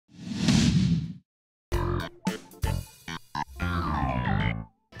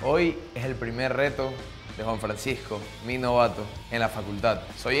Hoy es el primer reto de Juan Francisco, mi novato, en la facultad.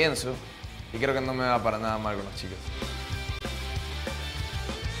 Soy Enzo y creo que no me va para nada mal con las chicas.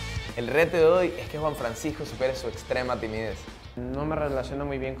 El reto de hoy es que Juan Francisco supere su extrema timidez. No me relaciono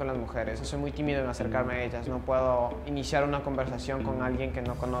muy bien con las mujeres, soy muy tímido en acercarme a ellas. No puedo iniciar una conversación con alguien que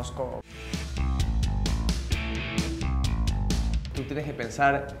no conozco. Tú tienes que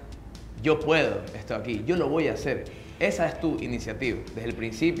pensar, yo puedo esto aquí, yo lo voy a hacer. Esa es tu iniciativa, desde el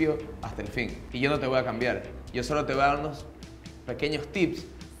principio hasta el fin. Y yo no te voy a cambiar, yo solo te voy a dar unos pequeños tips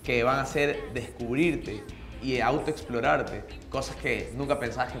que van a hacer descubrirte y autoexplorarte, cosas que nunca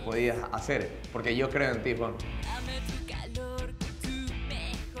pensabas que podías hacer, porque yo creo en ti, Juan.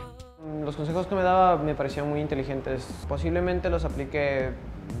 Los consejos que me daba me parecían muy inteligentes. Posiblemente los aplique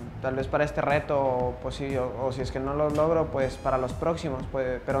tal vez para este reto o si es que no lo logro, pues para los próximos,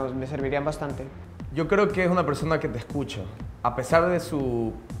 pero me servirían bastante. Yo creo que es una persona que te escucha. A pesar de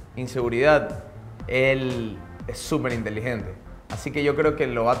su inseguridad, él es súper inteligente. Así que yo creo que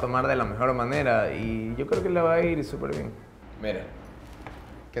lo va a tomar de la mejor manera y yo creo que le va a ir súper bien. Mira,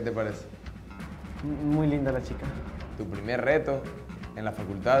 ¿qué te parece? Muy linda la chica. Tu primer reto en la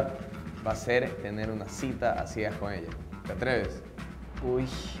facultad va a ser tener una cita a ciegas con ella. ¿Te atreves? Uy,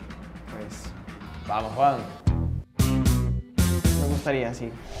 pues... Vamos, Juan. Me gustaría, sí.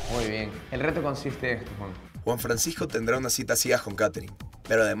 Muy bien. El reto consiste en esto, Juan. Juan Francisco tendrá una cita a ciegas con Catherine,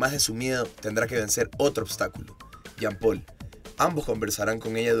 pero además de su miedo, tendrá que vencer otro obstáculo, Jean Paul. Ambos conversarán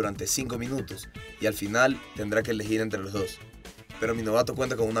con ella durante 5 minutos y al final tendrá que elegir entre los dos. Pero mi novato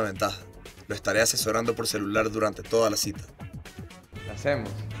cuenta con una ventaja. Lo estaré asesorando por celular durante toda la cita. ¿Lo hacemos?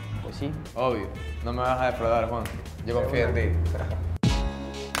 Pues sí. Obvio. No me vas a defraudar, Juan. Yo confío en ti.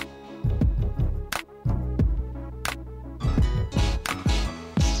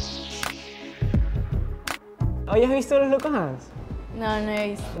 ¿Hoy has visto Los Locos Adams? No, no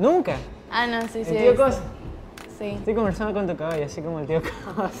he visto. ¿Nunca? Ah, no, sí, sí. ¿El tío Cosa? Sí. Estoy conversando con tu caballo, así como el tío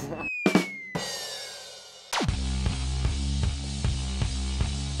Cosa.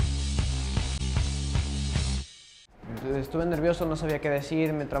 Estuve nervioso, no sabía qué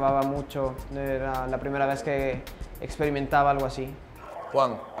decir, me trababa mucho. Era la primera vez que experimentaba algo así.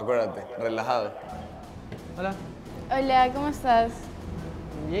 Juan, acuérdate, relajado. Hola. Hola, ¿cómo estás?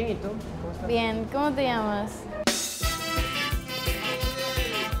 Bien, ¿y tú? ¿Cómo estás? Bien, ¿cómo te llamas?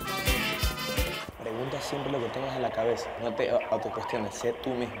 Pregunta siempre lo que tengas en la cabeza. No te autocuestiones, sé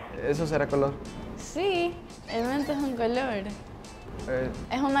tú mismo. ¿Eso será color? Sí, el mento es un color.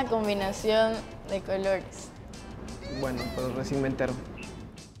 Es una combinación de colores. Bueno, pues recién me entero.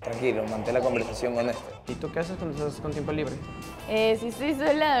 Tranquilo, mantén la conversación honesta. ¿Y tú qué haces cuando estás con tiempo libre? Sí estoy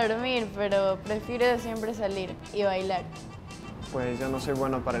sola a dormir, pero prefiero siempre salir y bailar. Pues yo no soy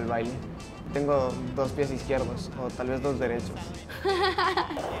bueno para el baile. Tengo 2 pies izquierdos, o tal vez 2 derechos.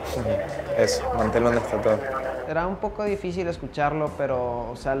 Eso, manténlo honesto todo. Era un poco difícil escucharlo,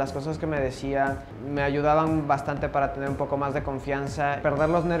 pero o sea, las cosas que me decía me ayudaban bastante para tener un poco más de confianza, perder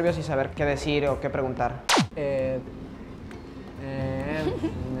los nervios y saber qué decir o qué preguntar.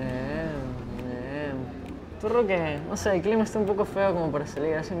 Turro que, no sé, el clima está un poco feo como para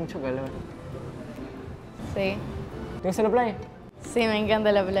salir, hace mucho calor. Sí. ¿Te gusta la playa? Sí, me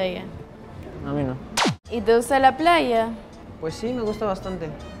encanta la playa. A mí no. ¿Y te gusta la playa? Pues sí, me gusta bastante.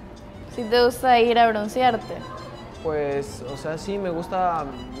 ¿Sí te gusta ir a broncearte? Pues, o sea, sí, me gusta.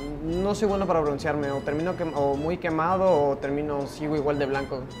 No soy bueno para broncearme, o termino o muy quemado o sigo igual de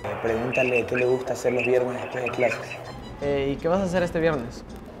blanco. Pregúntale qué le gusta hacer los viernes después de clases. ¿Y qué vas a hacer este viernes?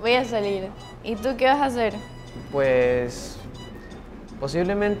 Voy a salir. ¿Y tú qué vas a hacer? Pues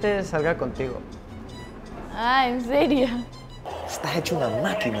posiblemente salga contigo. Ah, ¿en serio? Estás hecho una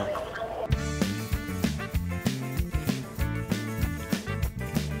máquina.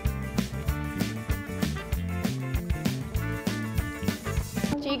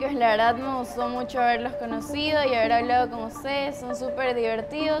 Chicos, la verdad me gustó mucho haberlos conocido y haber hablado con ustedes. Son súper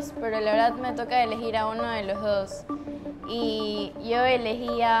divertidos, pero la verdad me toca elegir a uno de los dos. Y yo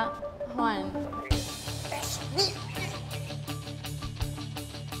elegí a Juan.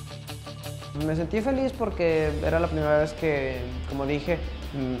 Me sentí feliz porque era la primera vez que, como dije,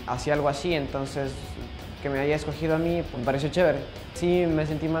 hacía algo así, entonces que me haya escogido a mí me pareció chévere. Sí, me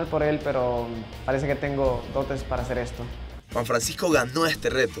sentí mal por él, pero parece que tengo dotes para hacer esto. Juan Francisco ganó este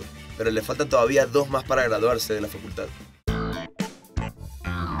reto, pero le faltan todavía 2 más para graduarse de la facultad.